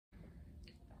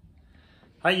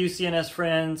Hi UCNS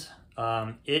friends,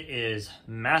 it is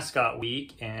mascot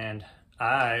week and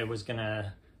I was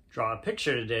gonna draw a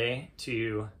picture today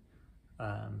to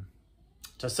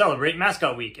celebrate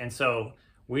mascot week, and so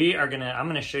I'm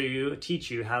gonna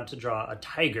teach you how to draw a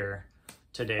tiger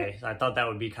today. I thought that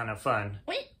would be kind of fun.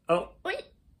 Wait.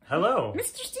 Hello.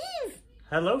 Mr. Steve.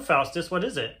 Hello Faustus, what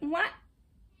is it? Why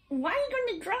are you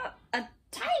going to draw a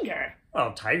tiger?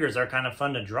 Well, tigers are kind of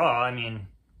fun to draw. I mean,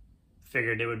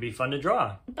 figured it would be fun to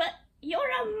draw. But you're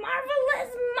a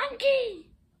marvelous monkey.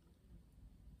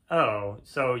 Oh,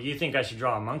 so you think I should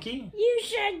draw a monkey? You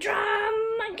should draw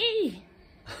a monkey.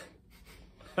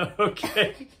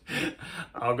 Okay,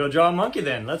 I'll go draw a monkey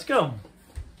then. Let's go.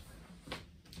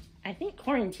 I think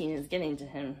quarantine is getting to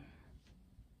him.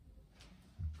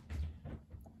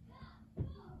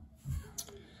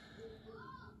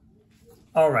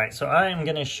 All right, so I am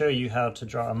going to show you how to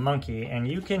draw a monkey, and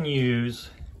you can use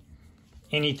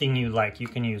anything you like. You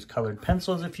can use colored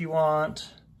pencils if you want.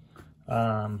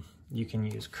 You can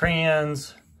use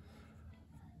crayons.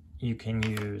 You can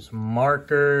use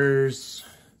markers.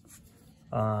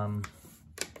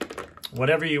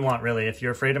 Whatever you want, really. If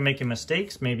you're afraid of making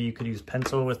mistakes, maybe you could use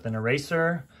pencil with an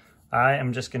eraser. I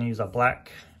am just going to use a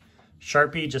black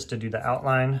Sharpie just to do the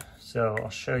outline. So I'll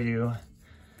show you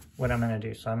what I'm going to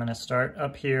do. So I'm going to start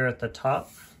up here at the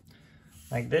top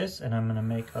like this, and I'm going to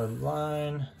make a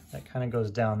line that kind of goes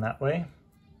down that way.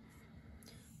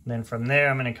 Then from there,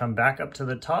 I'm going to come back up to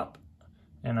the top,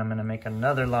 and I'm going to make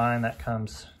another line that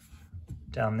comes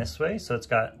down this way. So it's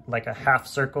got like a half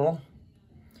circle.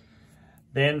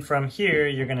 Then from here,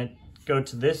 you're going to go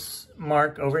to this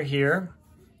mark over here,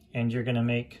 and you're going to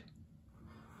make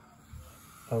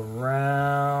a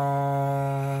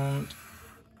round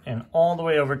and all the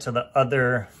way over to the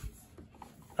other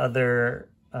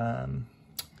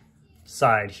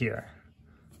side here.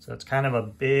 So it's kind of a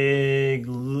big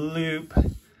loop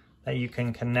that you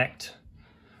can connect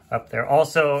up there.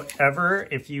 Also,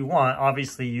 if you want,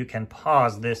 obviously you can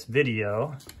pause this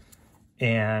video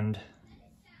and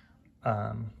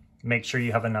make sure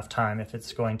you have enough time if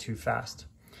it's going too fast.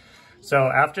 So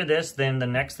after this, then the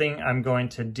next thing I'm going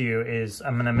to do is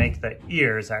I'm going to make the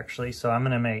ears actually. So I'm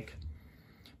going to make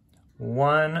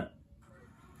one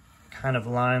kind of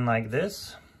line like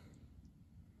this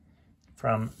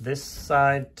from this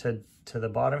side to the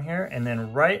bottom here, and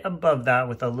then right above that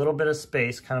with a little bit of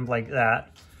space, kind of like that,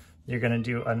 you're going to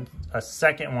do a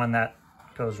second one that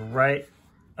goes right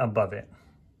above it.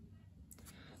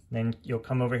 Then you'll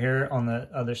come over here on the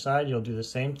other side, you'll do the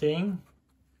same thing.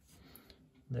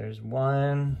 There's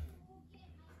one,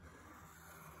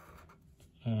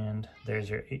 and there's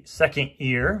your second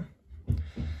ear.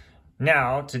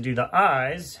 Now, to do the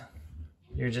eyes,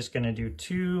 you're just going to do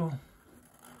two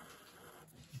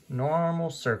normal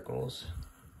circles.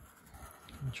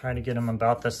 Try to get them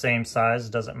about the same size.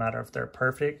 Doesn't matter if they're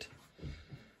perfect.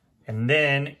 And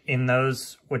then in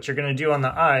those, what you're going to do on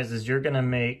the eyes is you're going to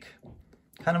make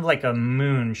kind of like a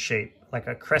moon shape, like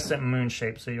a crescent moon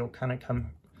shape. So you'll kind of come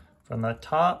from the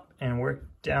top and work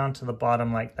down to the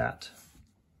bottom like that.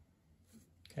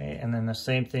 Okay, and then the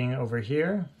same thing over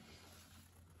here.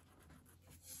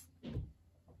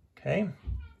 Okay.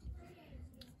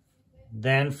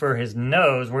 Then for his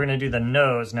nose, we're going to do the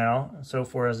nose now. So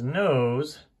for his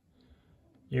nose,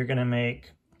 you're going to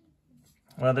make,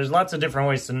 well, there's lots of different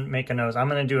ways to make a nose. I'm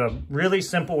going to do a really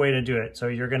simple way to do it. So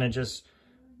you're going to just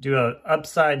do a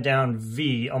upside down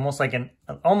V, almost an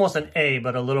A,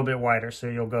 but a little bit wider. So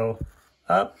you'll go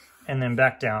up and then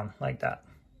back down like that.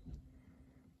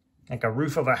 Like a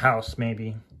roof of a house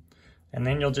maybe. And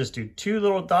then you'll just do two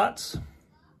little dots.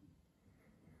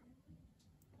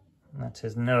 That's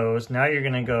his nose. Now you're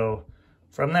going to go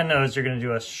from that nose, you're going to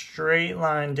do a straight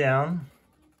line down.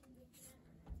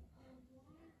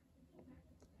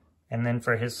 And then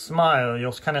for his smile,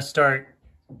 you'll kind of start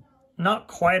not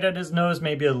quite at his nose,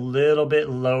 maybe a little bit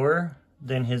lower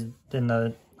than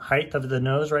the height of the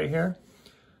nose right here.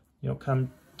 You'll come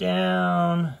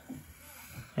down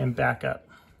and back up.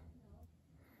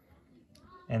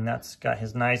 And that's got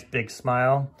his nice big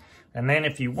smile. And then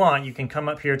if you want, you can come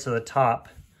up here to the top.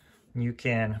 You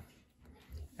can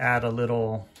add a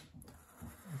little,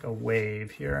 like a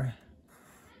wave here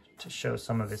to show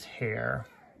some of his hair.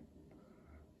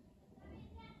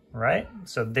 Right?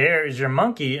 So there is your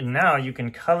monkey, and now you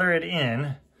can color it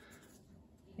in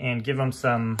and give him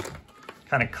some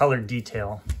kind of color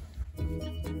detail.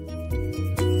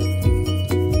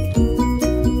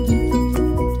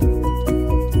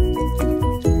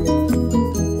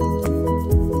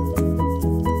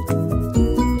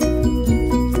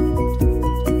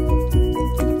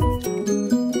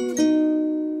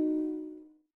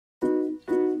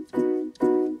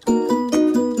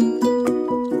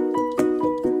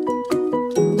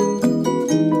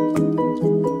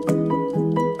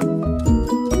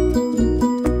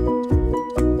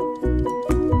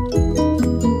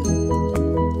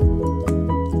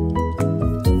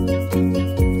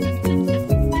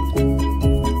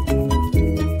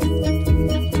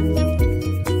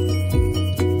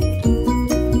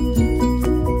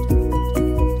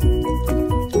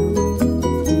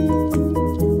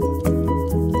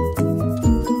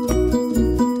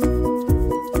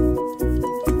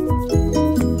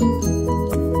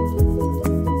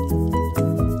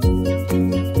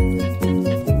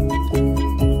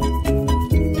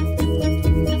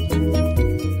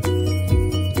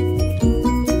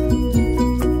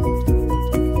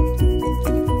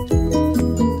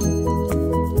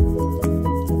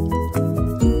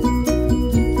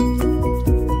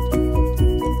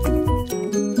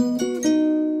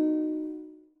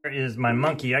 is my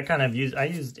monkey. I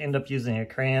end up using a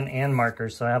crayon and marker,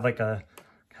 so I have like a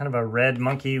kind of a red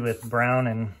monkey with brown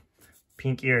and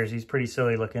pink ears. He's pretty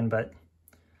silly looking, but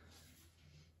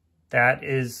that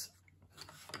is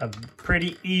a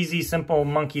pretty easy, simple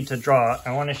monkey to draw.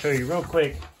 I want to show you real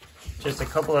quick just a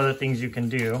couple other things you can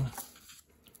do.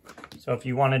 So if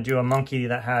you want to do a monkey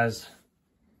that has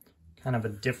kind of a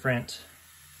different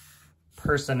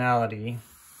personality,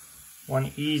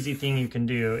 one easy thing you can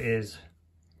do is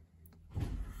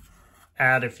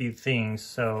add a few things.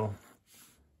 So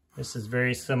this is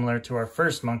very similar to our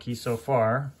first monkey so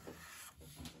far.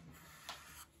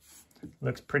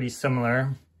 Looks pretty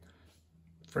similar.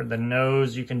 For the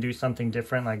nose, you can do something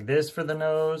different like this for the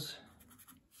nose.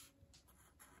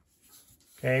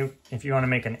 Okay, if you want to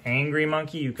make an angry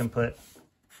monkey, you can put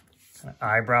kind of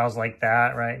eyebrows like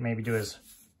that, right? Maybe do his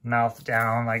mouth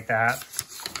down like that.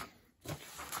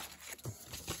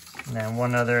 And then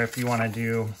one other, if you want to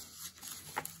do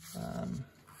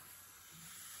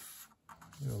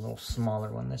a little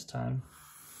smaller one this time.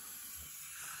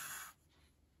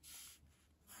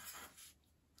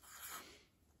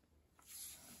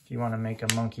 If you want to make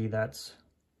a monkey that's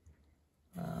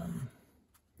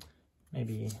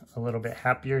maybe a little bit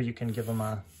happier, you can give them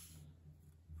a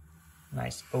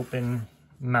nice open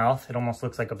mouth. It almost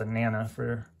looks like a banana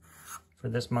for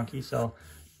this monkey. So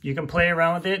you can play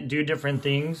around with it, do different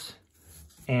things,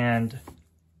 and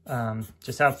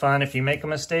just have fun. If you make a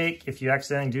mistake, if you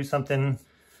accidentally do something,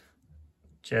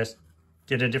 just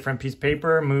get a different piece of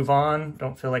paper, move on.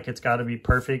 Don't feel like it's got to be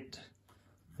perfect.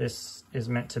 This is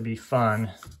meant to be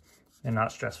fun and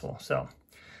not stressful. So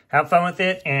have fun with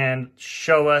it and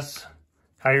show us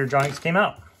how your drawings came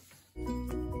out.